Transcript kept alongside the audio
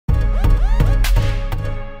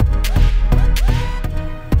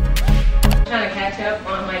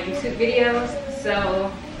videos.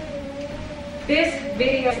 So this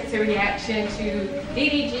video is a reaction to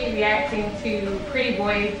DDG reacting to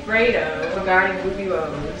PrettyBoyFredo regarding Whoopie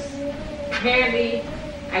Rose. Apparently,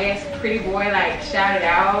 I guess Pretty Boy like shouted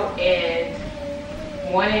out and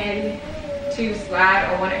wanted to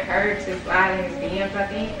slide, or wanted her to slide in his DMs, I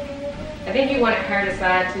think he wanted her to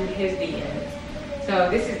slide to his DMs. So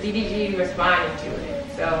this is DDG responding to it.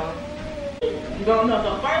 So you don't know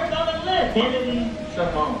the first on the list. Kennedy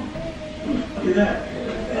Simone. Look at that.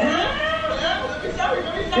 Let me show you.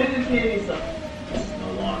 Kennedy Simone. This is no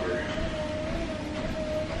longer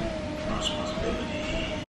my responsibility.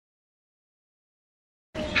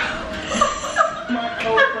 My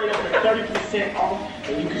code Fredo for 30% off,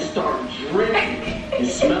 and you can start drinking and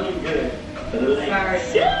smelling good for the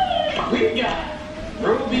ladies. We got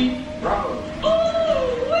Ruby Rose. Oh,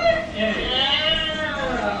 what? Yeah.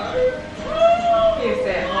 he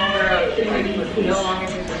said, homegirl, Kennedy was no longer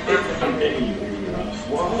his responsibility. I'm begging you, Ruby Rose.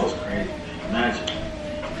 Wow, that was crazy. Imagine.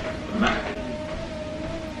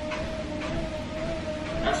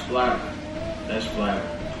 That's flattering. That's flattering.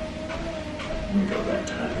 Let me go back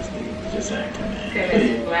to how this nigga was just acting, man.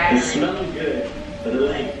 It's smelling good for the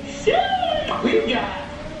ladies. Yeah. We got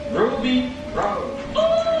Ruby Rose.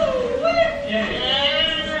 Oh, what? Yeah.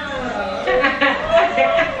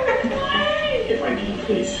 If I can,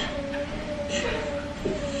 please.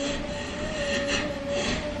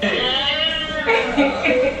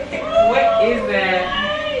 What is that?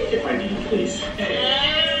 If I can, please.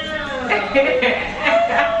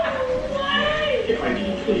 If I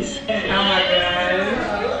can, please. Oh my gosh.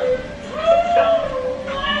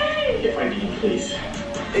 If I can, please.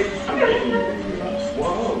 I'm begging you, Ruby Rose.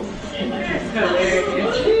 Whoa. That's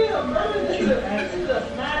hilarious. Chill, man. This is a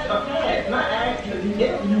smash or pass, not actually. You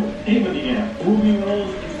know, anybody can have Ruby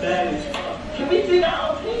Rose is bad as fuck. Can we see that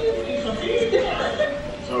on TV?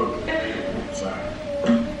 So, sorry.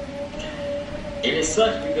 And it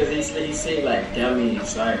sucks because he seemed like dummy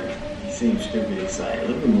excited. He seemed stupid excited.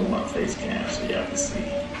 Let me move my face cam so y'all can see.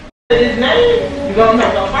 His name? You gonna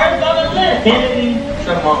know the first on the list. Kennedy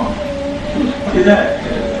Simone. Look at that.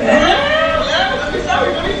 Let me show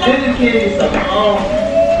you. Kennedy Simone.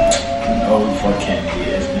 No, fuck Kennedy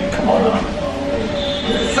is, man. Come on.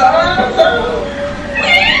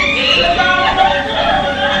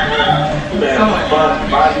 Man, fun,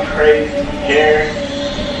 body crazy, hair,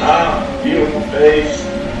 beautiful face.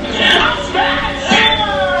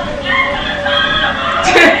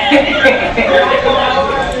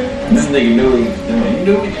 This nigga knew what he was doing. You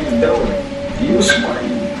knew what you was doing. You was smart. You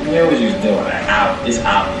knew what you was doing. It's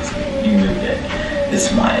obvious. You knew that. This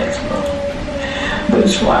is my ex, bro. But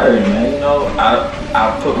it's flattering, man. You know,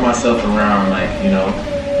 I put myself around, like, you know,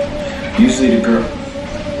 usually the girl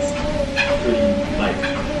is pretty, like,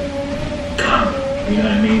 common. You know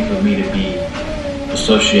what I mean? For me to be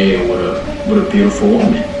associated with a beautiful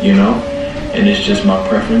woman, you know? And it's just my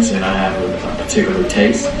preference, and I have a particular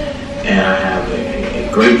taste, and I have a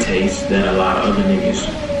great taste that a lot of other niggas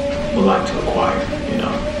would like to acquire, you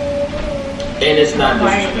know? And it's not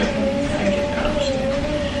disrespectful. I get that, I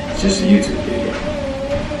understand. It's just a YouTube video.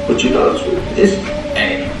 But you know, it's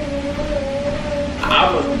hey,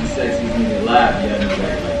 I wasn't the sexiest nigga alive, y'all know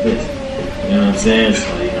that like this. You know what I'm saying? So,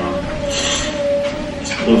 you know,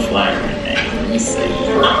 it's a little flattering, man. Let me say it.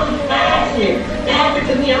 I'm smashing. That's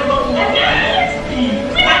because I'm going nasty.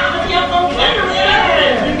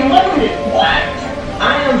 What? I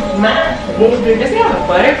am smashing. Does he have a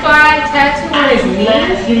butterfly tattoo on his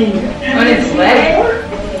knee? On his leg?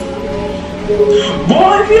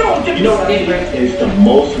 Boy, if you don't think it's the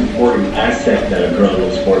most important asset that a girl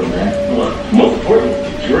looks for, man. Most important is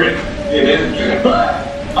the drink. It is drink. But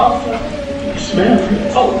also, you smell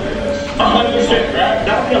good. Oh, 100%.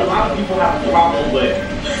 Now, a lot of people have a problem with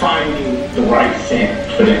finding the right scent.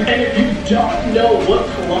 And if you don't know what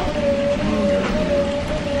cologne,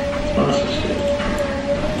 sponsorship.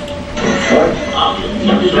 I don't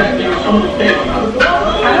know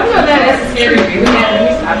that necessarily really happened.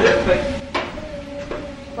 Let me stop real quick.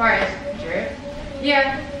 As far as drip, yeah,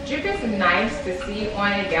 drip is nice to see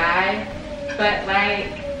on a guy, but like,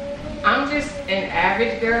 I'm just an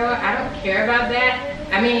average girl. I don't care about that.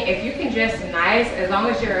 I mean, if you can dress nice, as long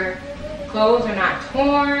as your clothes are not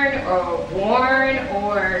torn or worn,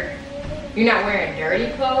 or you're not wearing dirty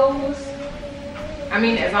clothes. I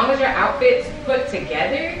mean, as long as your outfit's put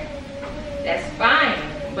together, that's fine.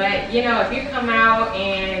 But you know, if you come out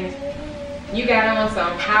and you got on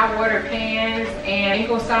some high water pants and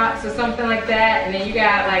ankle socks or something like that, and then you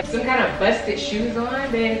got like some kind of busted shoes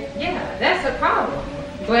on, then yeah, that's a problem.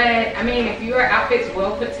 But I mean, if your outfit's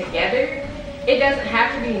well put together it doesn't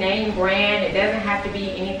have to be name brand. It doesn't have to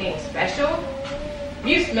be anything special. If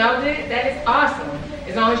you smell good, that is awesome.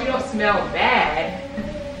 As long as you don't smell bad,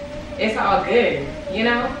 it's all good, you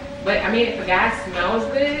know? But I mean, if a guy smells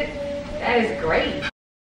good, that is great.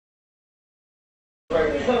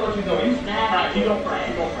 Tell what you're doing. You snap. You don't front.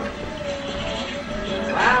 You don't front.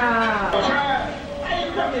 Wow.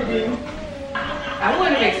 I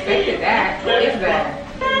wouldn't have expected that. What is that?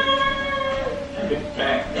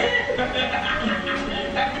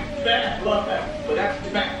 Fat. Love that. But that's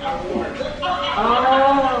fat. I don't want it. Oh.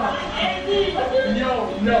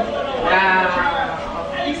 No.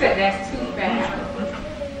 Wow. He said that's too fat.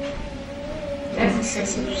 That's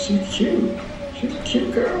crazy. She's cute. She's a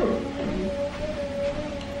cute girl.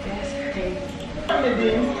 That's crazy.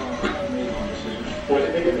 What the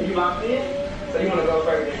nigga, you locked in? So you wanna go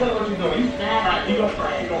first? Tell what you're doing. You snap. You go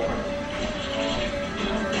first. You go first.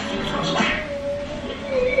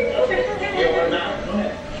 Yeah, now, go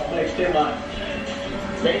ahead. I'm gonna extend mine.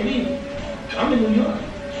 Baby, I'm in New York.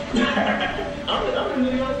 I'm in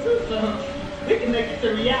New York too, so we can make it to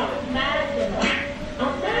reality. I'm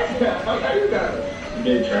mad. How you got it?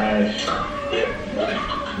 Big trash.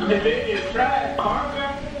 The big is trash. Parker,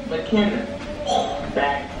 McKenna.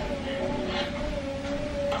 Back.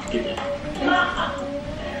 Get that.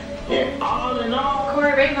 And all in all,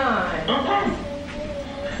 Corey Raymond. I'm fine.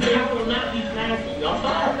 I will not be smashing. I'm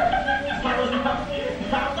fine. I will not.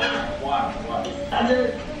 Why?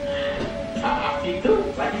 I see through.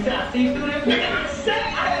 Like you said, I see through them. I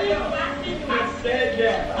said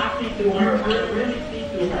that. I see through her. I really see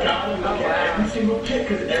through her. Gotta look at every single pick,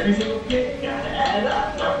 because every single pick gotta add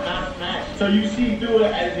up. I'm not smashing. So you see through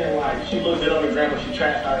it as in like she looks it on the ground when she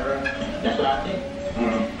trashed out her. That's what I think.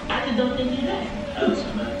 I just don't think he's that. That was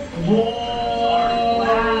nice. Whoa!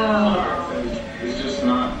 Wow. It's just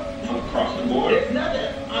not across the board. It's not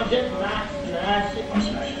that. I'm just not smashing. I'm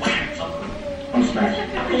smashing. I'm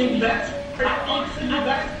smashing. I think that's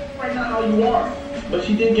right now how you are. But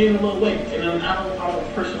she did gain a little weight, and I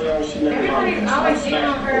don't personally always see nothing wrong with it. Everybody's always hitting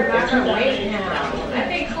on her about her weight now. I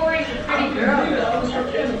think Corey's a pretty girl.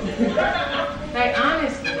 Like,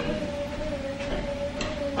 honestly.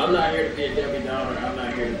 I'm not here to be a Debbie Downer. I'm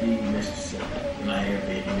not here to be Mr. Silly. I'm not here to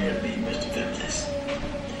be Mr. Feminist.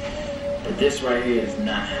 But this right here is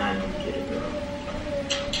not how you get a girl.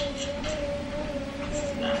 This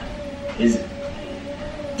is not. Is it?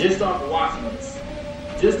 Just off of watching this.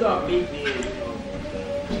 Just off me being, you know,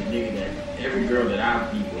 the nigga that every girl that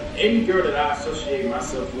I be with, any girl that I associate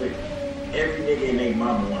myself with, every nigga and their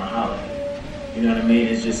mama wanna holler at her. You know what I mean?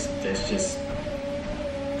 It's just, that's just,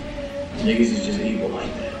 niggas is just evil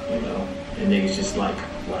like that, you know? And niggas just like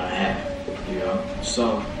what I have, you know?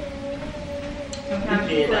 So, me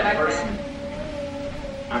being that person,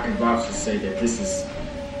 I can vouch to say that this is,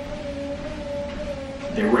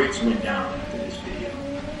 the rates went down after this video,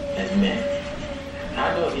 as men.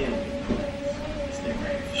 I know he don't get no ass. This nigga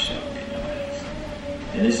right here for sure get no ass.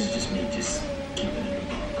 And this is just me just keeping it a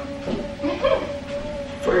buck.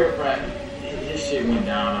 For real, Pratt, his shit went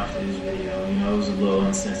down after this video, you know, it was a little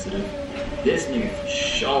insensitive. This nigga for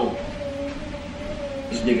sure.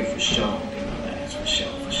 This nigga for sure don't get no ass, for sure.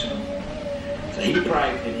 So he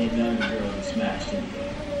probably couldn't hit none of the girls he smashed anyway.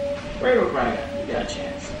 Fredo probably got a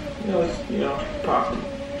chance. You know, probably.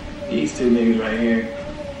 These two niggas right here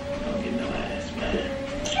don't get no ass, man.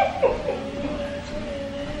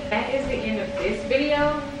 That is the end of this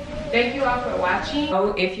video. Thank you all for watching.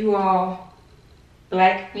 Oh, if you all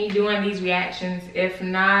like me doing these reactions, if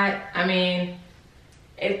not, I mean,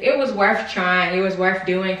 it was worth trying. It was worth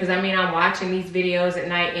doing, because I mean, I'm watching these videos at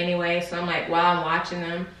night anyway, so I'm like, while I'm watching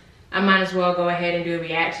them, I might as well go ahead and do a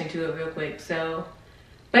reaction to it real quick. So,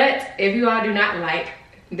 but if you all do not like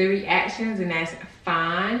the reactions, and that's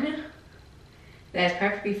fine. That's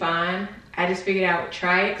perfectly fine. I just figured I would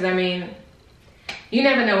try it, because I mean, you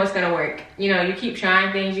never know what's gonna work. You know, you keep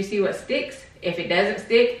trying things, you see what sticks. If it doesn't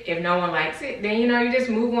stick, if no one likes it, then you know, you just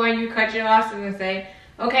move on, you cut your losses and say,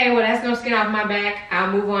 okay, well, that's no skin off my back.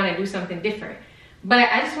 I'll move on and do something different. But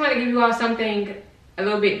I just want to give you all something a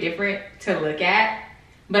little bit different to look at.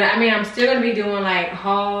 But I mean, I'm still gonna be doing like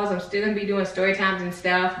hauls, I'm still gonna be doing story times and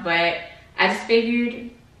stuff, but I just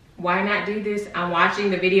figured, why not do this? I'm watching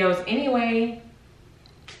the videos anyway.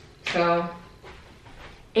 So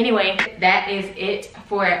anyway, that is it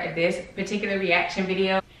for this particular reaction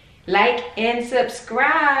video. Like and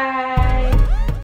subscribe.